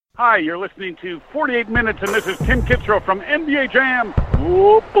Hi, you're listening to 48 Minutes, and this is Tim Kitzrow from NBA Jam.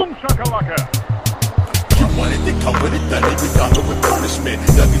 Whoa, boom shakalaka. You wanted to come with it, done it, regardless with punishment.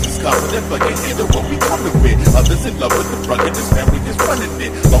 Nuggies is confident, but can't handle what we coming with. Others in love with the drug and this family just running it.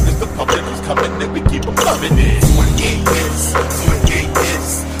 Long as the public is coming, then we keep them coming in. 28 minutes, 28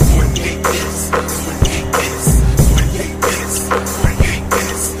 minutes, 28 minutes, 28 minutes, 28 minutes, 28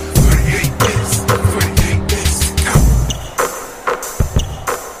 minutes, 28 minutes, 28 minutes.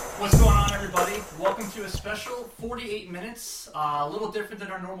 What's going on, everybody? Welcome to a special 48 minutes. A little different than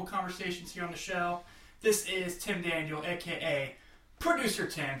our normal conversations here on the show. This is Tim Daniel, a.k.a. Producer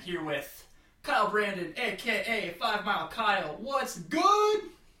Tim, here with Kyle Brandon, a.k.a. 5 Mile Kyle. What's good?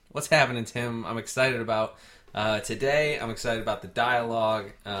 What's happening, Tim? I'm excited about today. I'm excited about the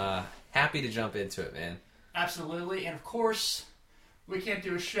dialogue. Happy to jump into it, man. Absolutely. And, of course, we can't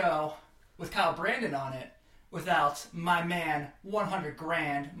do a show with Kyle Brandon on it without my man, 100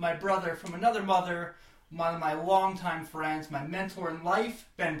 Grand, my brother from another mother, one of my longtime friends, my mentor in life,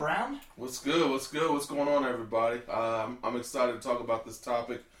 Ben Brown. What's good? What's good? What's going on, everybody? I'm excited to talk about this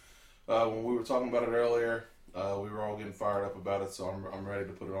topic. When we were talking about it earlier, we were all getting fired up about it, so I'm ready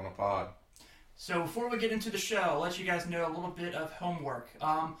to put it on a pod. So before we get into the show, I'll let you guys know a little bit of homework.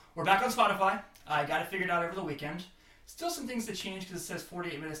 We're back on Spotify. I got it figured out over the weekend. Still some things to change because it says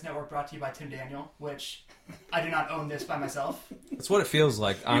 48 Minutes Network brought to you by Tim Daniel, which I do not own this by myself. That's what it feels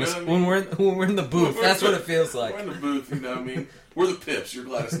like, honestly. You know what I mean? When we're in the booth, that's what it feels like. We're in the booth, you know what I mean? We're the Pips. You're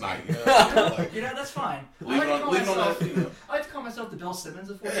Gladys Knight. You know what I mean? Like, You know, that's fine. leave it on that, you know. I like to call myself the Bill Simmons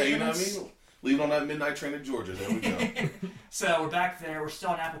of 48 Yeah, you know what I Minutes. mean? Leave it on that midnight train to Georgia. There we go. So we're back there. We're still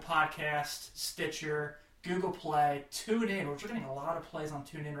on Apple Podcast, Stitcher, Google Play, TuneIn. We're getting a lot of plays on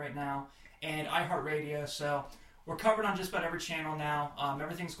TuneIn right now, and iHeartRadio. So we're covered on just about every channel now.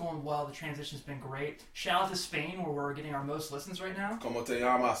 Everything's going well. The transition's been great. Shout out to Spain, where we're getting our most listens right now. Como te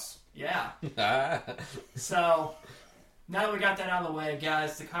llamas? Yeah. So now that we got that out of the way,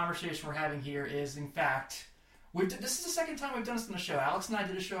 guys, the conversation we're having here is, in fact, this is the second time we've done this on the show. Alex and I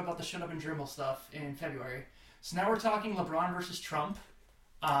did a show about the Shut Up and Dribble stuff in February. So now we're talking LeBron versus Trump.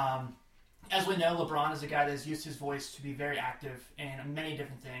 As we know, LeBron is a guy that has used his voice to be very active in many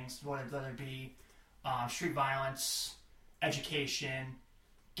different things, whether it be street violence, education,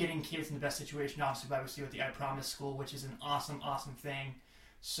 getting kids in the best situation, obviously, we see with the I Promise School, which is an awesome, awesome thing.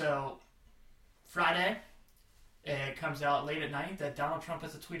 So, Friday, it comes out late at night that Donald Trump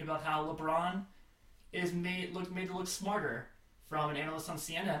has a tweet about how LeBron is made to look smarter from an analyst on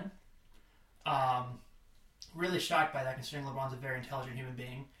CNN. Really shocked by that, considering LeBron's a very intelligent human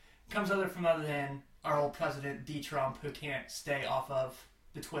being. Comes other than our old president, D. Trump, who can't stay off of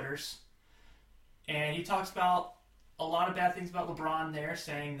the Twitters. And he talks about a lot of bad things about LeBron there,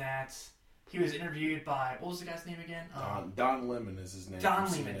 saying that he was interviewed by, what was the guy's name again? Don Lemon is his name. Don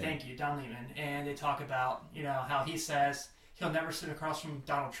Lemon, thank you, Don Lemon. And they talk about, how he says he'll never sit across from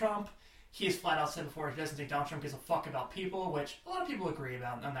Donald Trump. He has flat out said before he doesn't think Donald Trump gives a fuck about people, which a lot of people agree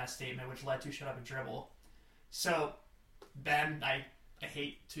about on that statement, which led to Shut Up and Dribble. So, Ben, I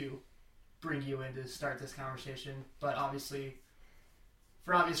hate to bring you in to start this conversation, but obviously,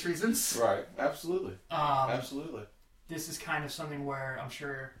 for obvious reasons. Right. Absolutely. Absolutely. This is kind of something where I'm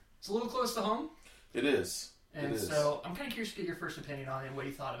sure it's a little close to home. It is. And so I'm kind of curious to get your first opinion on it and what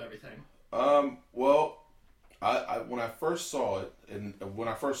you thought of everything. Well, I when I first saw it, and when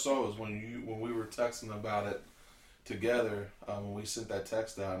I first saw it was when we were texting about it together, when we sent that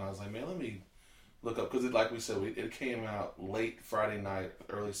text out, and I was like, man, let me look up, because like we said, it came out late Friday night,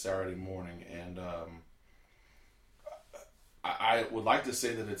 early Saturday morning, and I would like to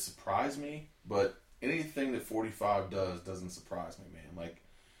say that it surprised me, but anything that 45 doesn't surprise me, man. Like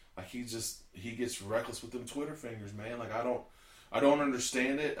he gets reckless with them Twitter fingers, man. Like I don't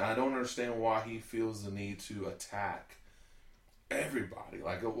understand it, and I don't understand why he feels the need to attack everybody.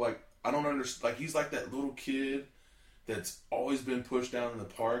 Like I don't understand. Like he's like that little kid that's always been pushed down in the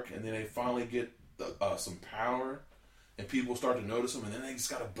park, and then they finally get some power, and people start to notice him, and then they just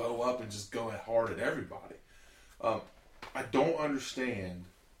got to bow up and just go hard at everybody. I don't understand,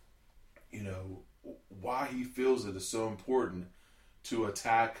 why he feels it is so important to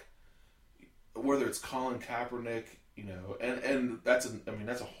attack, whether it's Colin Kaepernick, and that's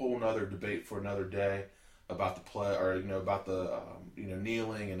a whole nother debate for another day about the play, or about the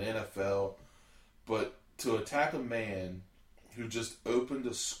kneeling in the NFL, but to attack a man who just opened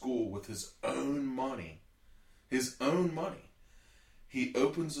a school with his own money. He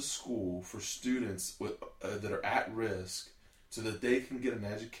opens a school for students that are at risk so that they can get an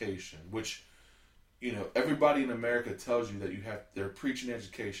education, which, everybody in America tells you that they're preaching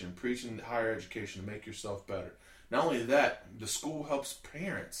education, preaching higher education to make yourself better. Not only that, the school helps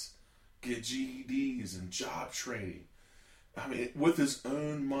parents get GEDs and job training. I mean, with his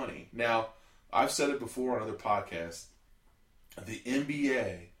own money. Now, I've said it before on other podcasts. The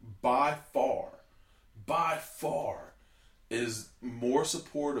NBA, by far, is more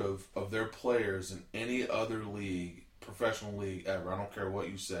supportive of their players than any other league, professional league ever. I don't care what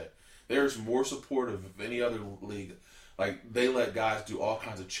you say. There's more supportive of any other league. Like, they let guys do all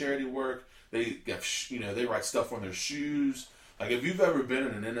kinds of charity work. They get, they write stuff on their shoes. Like, if you've ever been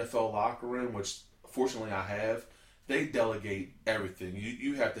in an NFL locker room, which fortunately I have, they delegate everything.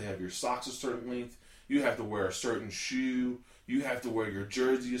 You have to have your socks a certain length. You have to wear a certain shoe. You have to wear your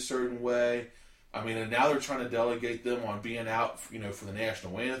jersey a certain way. I mean, and now they're trying to delegate them on being out, for the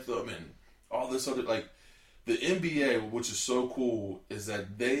national anthem and all this other, like, the NBA, which is so cool, is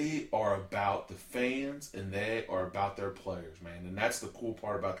that they are about the fans and they are about their players, man. And that's the cool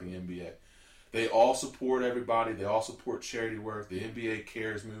part about the NBA. They all support everybody. They all support charity work. The NBA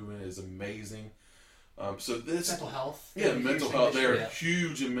Cares movement is amazing. So this mental health. Yeah, mental health. They're Yeah.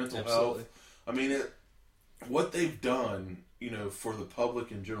 huge in mental Absolutely. health. I mean, what they've done, for the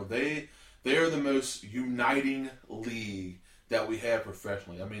public in general, they are the most uniting league that we have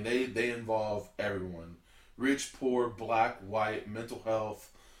professionally. I mean, they involve everyone. Rich, poor, black, white, mental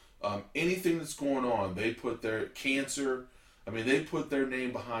health, anything that's going on, they put their cancer. I mean, they put their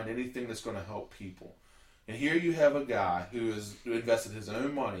name behind anything that's going to help people. And here you have a guy who has invested his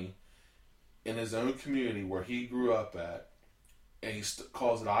own money in his own community where he grew up at, and he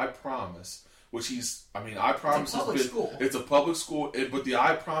calls it I Promise, which I Promise has been, school. It's a public school, but the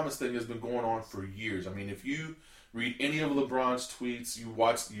I Promise thing has been going on for years. I mean, if you read any of LeBron's tweets,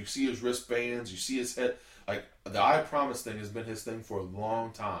 you see his wristbands, you see his head. Like, the I Promise thing has been his thing for a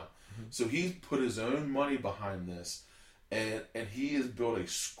long time. Mm-hmm. So he's put his own money behind this, and he has built a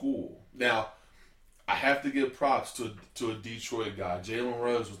school. Now, I have to give props to a Detroit guy. Jalen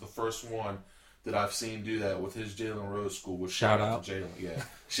Rose was the first one that I've seen do that with his Jalen Rose school. Which shout out to Jalen. Yeah,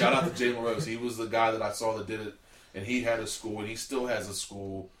 shout out to Jalen Rose. He was the guy that I saw that did it, and he had a school, and he still has a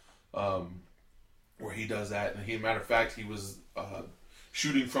school where he does that. And matter of fact, he was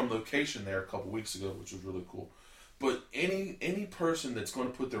shooting from location there a couple weeks ago, which was really cool. But any person that's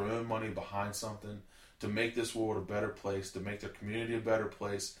going to put their own money behind something to make this world a better place, to make their community a better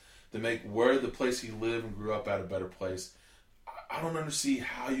place, to make where the place he lived and grew up at a better place, I don't understand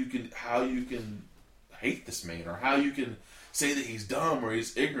how you can hate this man, or how you can say that he's dumb or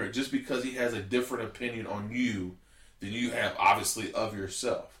he's ignorant just because he has a different opinion on you than you have, obviously, of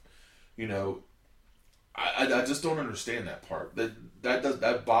yourself. I just don't understand that part.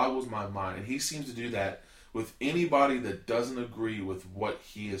 That boggles my mind, and he seems to do that with anybody that doesn't agree with what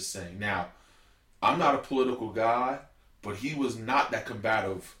he is saying. Now, I'm not a political guy, but he was not that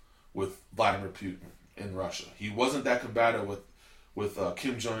combative with Vladimir Putin in Russia. He wasn't that combative with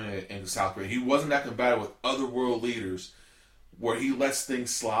Kim Jong-un in South Korea. He wasn't that combative with other world leaders where he lets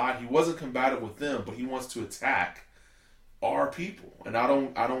things slide. He wasn't combative with them, but he wants to attack our people. And I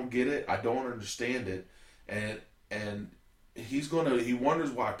don't get it. I don't understand it. And he wonders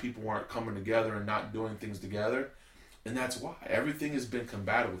why people aren't coming together and not doing things together. And that's why. Everything has been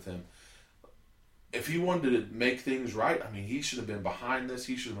combative with him. If he wanted to make things right, I mean, he should have been behind this.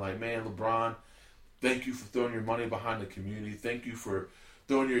 He should have been like, man, LeBron, thank you for throwing your money behind the community. Thank you for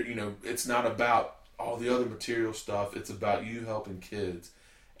throwing it's not about all the other material stuff. It's about you helping kids.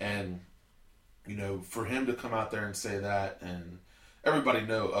 And, for him to come out there and say that, and everybody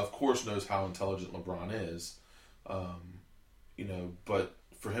of course knows how intelligent LeBron is, but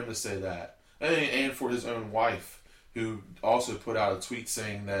for him to say that, and for his own wife, who also put out a tweet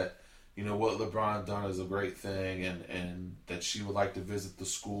saying that, what LeBron done is a great thing, and that she would like to visit the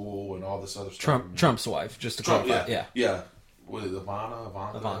school and all this other stuff. Trump's wife, just to clarify. Yeah. What is it,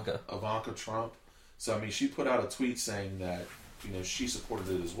 Ivanka Trump. So, I mean, she put out a tweet saying that, she supported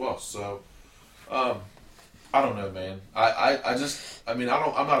it as well. So, I don't know, man. I'm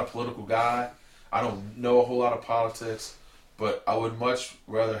not a political guy. I don't know a whole lot of politics, but I would much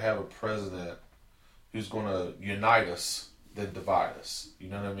rather have a president who's going to unite us than divide us. You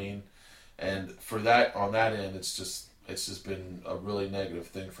know what I mean? And for that, on that end, it's just been a really negative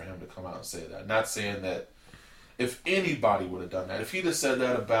thing for him to come out and say that. Not saying that if anybody would have done that, if he'd have said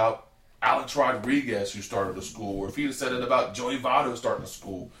that about Alex Rodriguez, who started a school, or if he'd have said it about Joey Votto starting a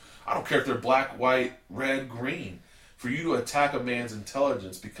school, I don't care if they're black, white, red, green. For you to attack a man's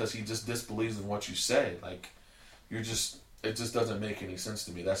intelligence because he just disbelieves in what you say, it just doesn't make any sense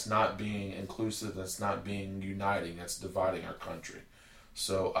to me. That's not being inclusive. That's not being uniting. That's dividing our country.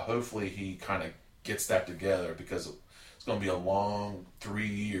 So hopefully he kind of gets that together, because it's going to be a long 3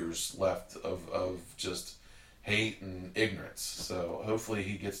 years left of just hate and ignorance. So hopefully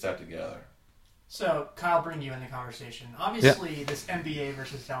he gets that together. So, Kyle, bring you in the conversation. Obviously, this NBA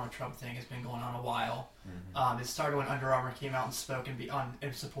versus Donald Trump thing has been going on a while. It started when Under Armour came out and spoke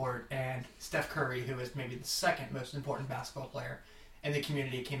in support, and Steph Curry, who is maybe the second most important basketball player in the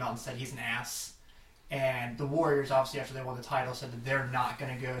community, came out and said he's an ass. And the Warriors, obviously, after they won the title, said that they're not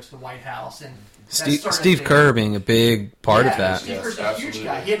going to go to the White House. And Steve Kerr being a big part of that. Steve Kerr's a huge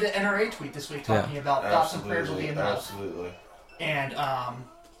guy. He had the NRA tweet this week talking about thoughts and prayers will be enough. Absolutely. And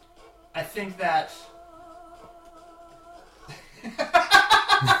I think that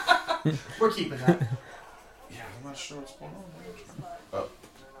we're keeping that. Yeah, I'm not sure what's going on. Oh.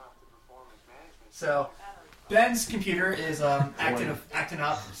 So Ben's computer is acting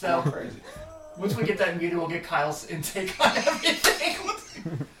up. So Crazy. once we get that muted, we'll get Kyle's intake on everything.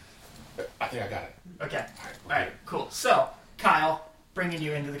 I think I got it. Okay. All right. Cool. So Kyle, bringing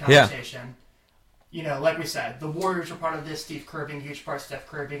you into the conversation. You know, like we said, the Warriors are part of this. Steve Kerr being a huge part, Steph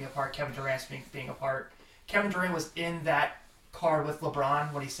Curry being a part, Kevin Durant being a part. Kevin Durant was in that card with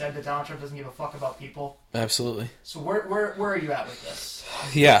LeBron when he said that Donald Trump doesn't give a fuck about people. Absolutely. So where are you at with this?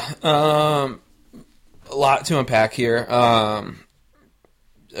 Yeah. A lot to unpack here.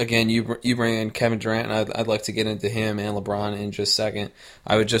 Again, you bring in Kevin Durant, and I'd like to get into him and LeBron in just a second.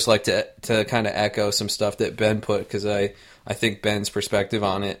 I would just like to kind of echo some stuff that Ben put, because I think Ben's perspective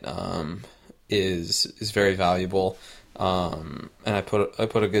on it is very valuable, and I put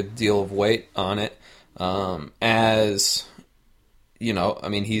a good deal of weight on it. As you know, I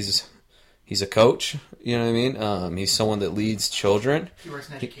mean, he's a coach. You know what I mean? He's someone that leads children. He works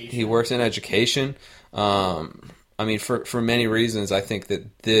in education. He works in education. I mean, for many reasons, I think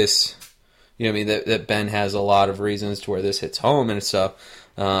that this, you know, what I mean, that Ben has a lot of reasons to where this hits home and stuff.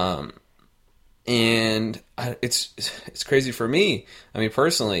 And it's crazy for me. I mean,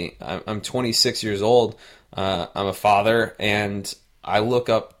 personally, I'm 26 years old. I'm a father, and I look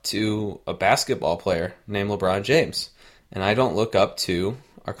up to a basketball player named LeBron James, and I don't look up to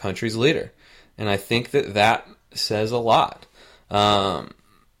our country's leader. And I think that says a lot. I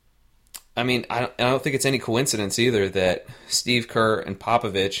mean, I don't think it's any coincidence either that Steve Kerr and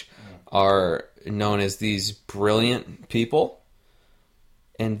Popovich are known as these brilliant people,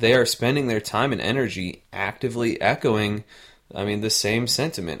 and they are spending their time and energy actively echoing, I mean, the same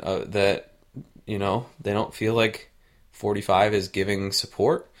sentiment that, you know, they don't feel like 45 is giving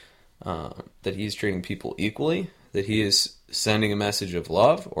support, that he's treating people equally, that he is sending a message of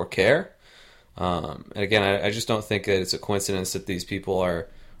love or care. And again, I just don't think that it's a coincidence that these people are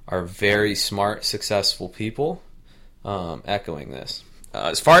very smart, successful people echoing this.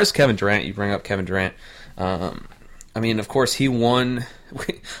 As far as Kevin Durant, you bring up Kevin Durant. I mean, of course, he won.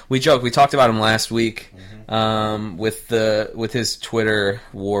 We joked. We talked about him last week with his Twitter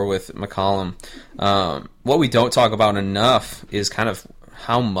war with McCollum. What we don't talk about enough is kind of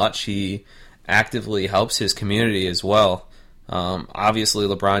how much he actively helps his community as well. Obviously,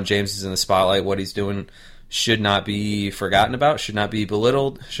 LeBron James is in the spotlight. What he's doing should not be forgotten about, should not be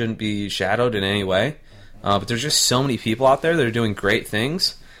belittled, shouldn't be shadowed in any way. But there's just so many people out there that are doing great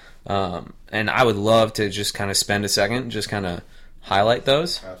things. And I would love to just kind of spend a second and just kind of highlight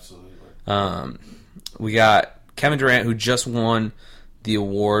those. Absolutely. We got Kevin Durant, who just won the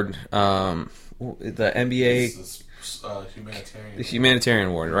award, the NBA... Humanitarian. The humanitarian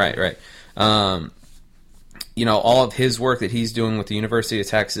award, right. You know, all of his work that he's doing with the University of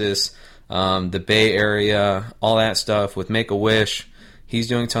Texas, the Bay Area, all that stuff with Make-A-Wish. He's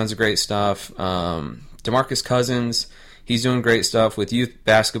doing tons of great stuff. DeMarcus Cousins, he's doing great stuff with youth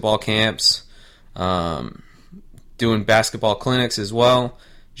basketball camps, doing basketball clinics as well.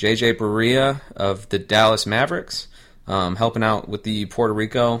 JJ Barea of the Dallas Mavericks, helping out with the Puerto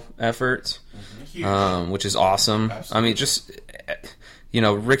Rico efforts, which is awesome. Absolutely. I mean, just, you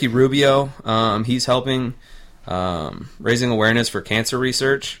know, Ricky Rubio, he's helping raising awareness for cancer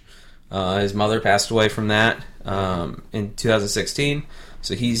research. His mother passed away from that in 2016,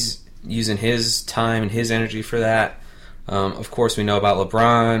 so he's using his time and his energy for that. Of course, we know about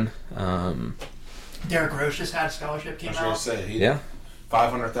LeBron. Derek Rose just had a scholarship came out. I was going to say,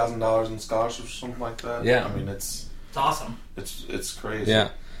 $500,000 in scholarships or something like that. Yeah. I mean, it's awesome. It's crazy. Yeah.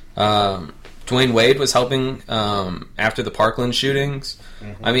 Dwayne Wade was helping after the Parkland shootings.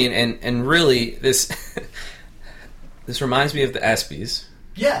 Mm-hmm. I mean, and really, this reminds me of the ESPYs.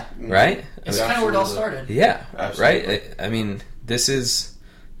 Yeah. Right? It's kind of where it all started. Yeah. Absolutely. Right? I mean, this is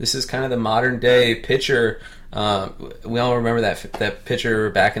kind of the modern day pitcher. We all remember that pitcher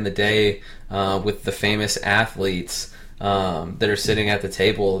back in the day with the famous athletes that are sitting at the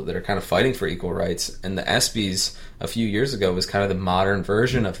table that are kind of fighting for equal rights. And the ESPYs a few years ago was kind of the modern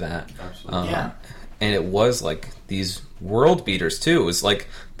version of that. Absolutely. and it was like these world beaters too. It was like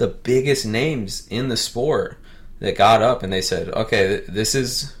the biggest names in the sport that got up and they said, okay, this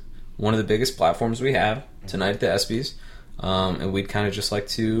is one of the biggest platforms we have tonight at the ESPYs, and we'd kind of just like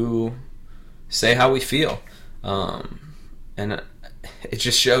to say how we feel. And it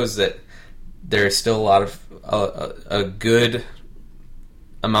just shows that there's still a lot of a good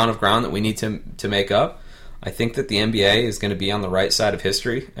amount of ground that we need to make up. I think that the NBA is going to be on the right side of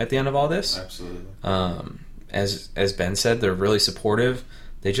history at the end of all this. Absolutely. As Ben said, they're really supportive.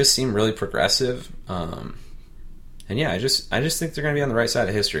 They just seem really progressive. And yeah, I just think they're going to be on the right side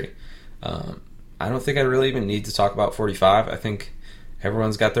of history. I don't think I really even need to talk about 45. I think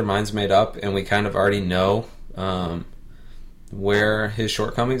everyone's got their minds made up, and we kind of already know where his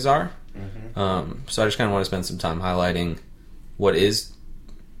shortcomings are. Mm-hmm. So I just kind of want to spend some time highlighting what is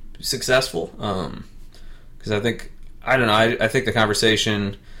successful. Because I think the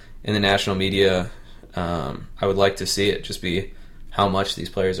conversation in the national media, I would like to see it just be how much these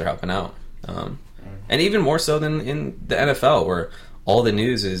players are helping out. And even more so than in the NFL, where all the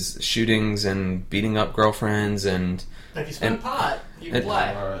news is shootings and beating up girlfriends and if you smoke pot, you can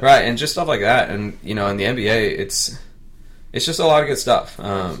play. Right, and just stuff like that. And in the NBA, it's just a lot of good stuff.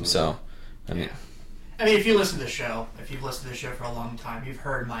 So, I mean, if you listen to the show, if you've listened to the show for a long time, you've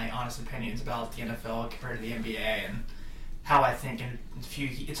heard my honest opinions about the NFL compared to the NBA and how I think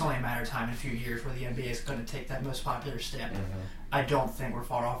it's only a matter of time in a few years where the NBA is going to take that most popular step. Mm-hmm. I don't think we're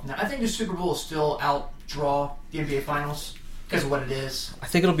far off from that. I think the Super Bowl will still outdraw the NBA Finals because of what it is. I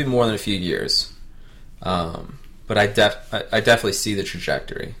think it'll be more than a few years. But I definitely see the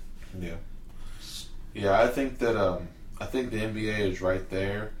trajectory. Yeah. Yeah, I think that I think the NBA is right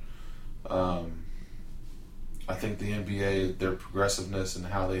there. I think the NBA, their progressiveness and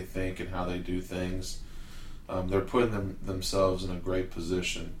how they think and how they do things, they're putting themselves in a great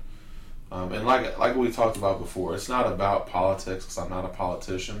position. And like we talked about before, it's not about politics because I'm not a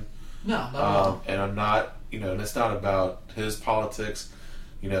politician. No, not at all. And I'm not, and it's not about his politics.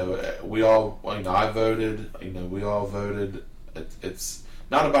 We all, I voted. We all voted. It's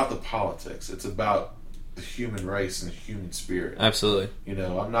not about the politics. It's about the human race and the human spirit. Absolutely.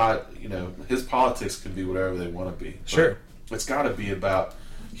 I'm not. His politics can be whatever they want to be. Sure. It's got to be about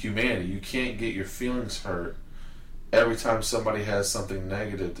humanity. You can't get your feelings hurt every time somebody has something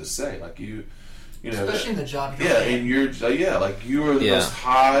negative to say. Like especially in the job. And you are the most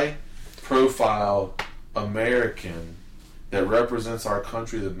high profile American that represents our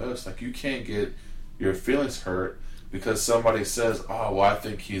country the most. Like, you can't get your feelings hurt because somebody says, oh, well, I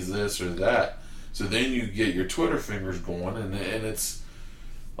think he's this or that. So then you get your Twitter fingers going, and it's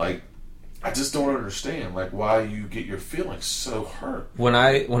like, I just don't understand why you get your feelings so hurt. When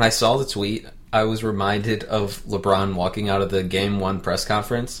I saw the tweet, I was reminded of LeBron walking out of the Game 1 press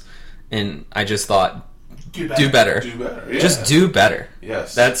conference, and I just thought, do better. Do better. Yeah. Just do better.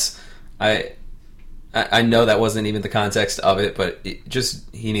 Yes. I know that wasn't even the context of it, but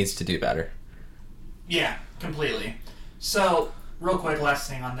he needs to do better. Yeah, completely. So, real quick, last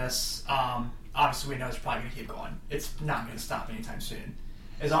thing on this. Obviously, we know it's probably going to keep going. It's not going to stop anytime soon.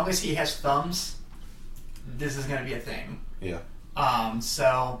 As long as he has thumbs, this is going to be a thing. Yeah.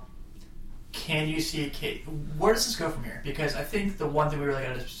 So, can you see where does this go from here? Because I think the one thing we really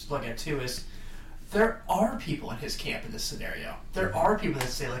got to look at too is there are people in his camp in this scenario. There are people that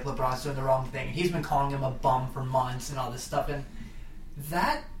say LeBron's doing the wrong thing. He's been calling him a bum for months and all this stuff, and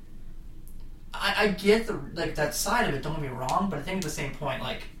that I get that side of it. Don't get me wrong, but I think at the same point,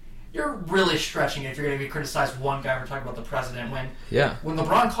 you're really stretching it if you're going to be criticized one guy. We're talking about the president. When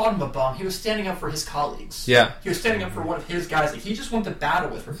LeBron called him a bum, he was standing up for his colleagues. Yeah. He was standing up for one of his guys that he just went to battle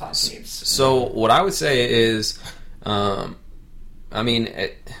with for 5 games. So what I would say is,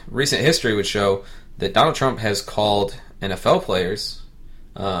 recent history would show that Donald Trump has called NFL players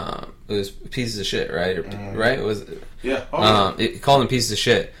it was pieces of shit, right? Right? It was. Yeah. It called them pieces of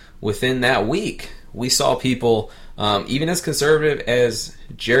shit. Within that week, we saw people, even as conservative as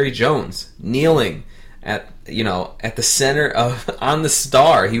Jerry Jones, kneeling at the center of on the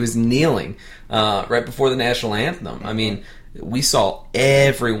star. He was kneeling right before the national anthem. I mean, we saw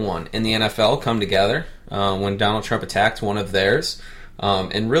everyone in the NFL come together when Donald Trump attacked one of theirs,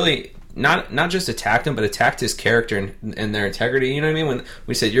 and really not just attacked him, but attacked his character and their integrity. You know what I mean? When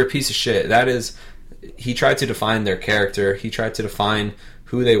we said you're a piece of shit, that is, he tried to define their character. He tried to define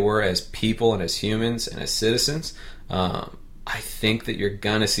who they were as people and as humans and as citizens. I think that you're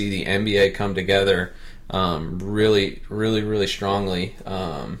gonna see the NBA come together really, really, really strongly,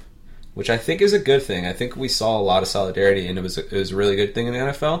 which I think is a good thing. I think we saw a lot of solidarity, and it was a really good thing in the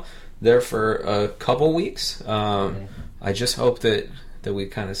NFL there for a couple weeks. I just hope that we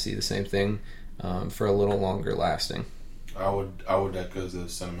kind of see the same thing for a little longer lasting. I would echo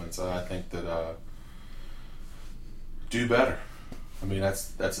those sentiments. I think that do better. I mean,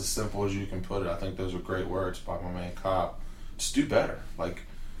 that's as simple as you can put it. I think those are great words by my man Kyle. Just do better. Like,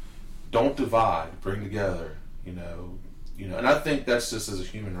 don't divide, bring together. You know, and I think that's just as a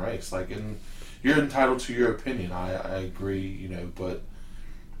human race. Like, and you're entitled to your opinion. I agree. But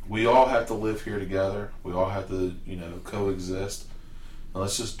we all have to live here together. We all have to coexist. And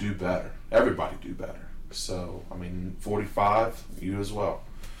let's just do better. Everybody do better. So, I mean, 45, you as well.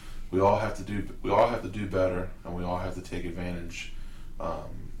 We all have to do better, and we all have to take advantage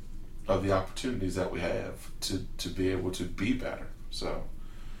of the opportunities that we have to be able to be better. So,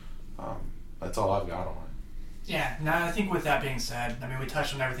 that's all I've got on it. Yeah, now I think with that being said, I mean, we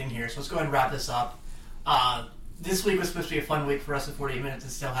touched on everything here, so let's go ahead and wrap this up. This week was supposed to be a fun week for us at 48 Minutes. It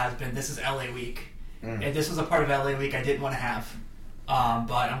still has been. This is LA Week. And this was a part of LA Week I didn't want to have.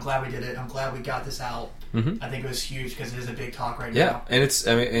 But I'm glad we did it. I'm glad we got this out. I think it was huge because it is a big talk right now. Yeah,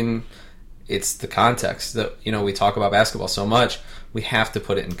 and it's the context that we talk about basketball so much. We have to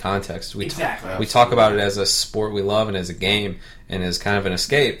put it in context. Exactly. We talk about it as a sport we love and as a game and as kind of an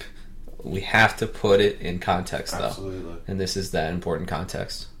escape. We have to put it in context, though. Absolutely. And this is that important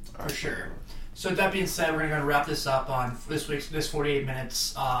context. For sure. So with that being said, we're going to go and wrap this up on this 48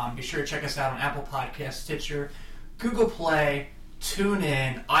 Minutes. Be sure to check us out on Apple Podcasts, Stitcher, Google Play,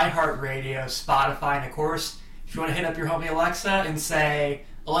 TuneIn, iHeartRadio, Spotify, and of course, if you want to hit up your homie Alexa and say,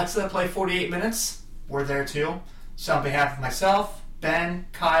 Alexa, play 48 Minutes, we're there too. So on behalf of myself, Ben,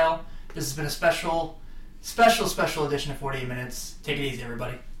 Kyle, this has been a special edition of 48 Minutes. Take it easy,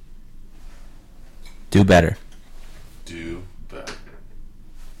 everybody. Do better. Do better.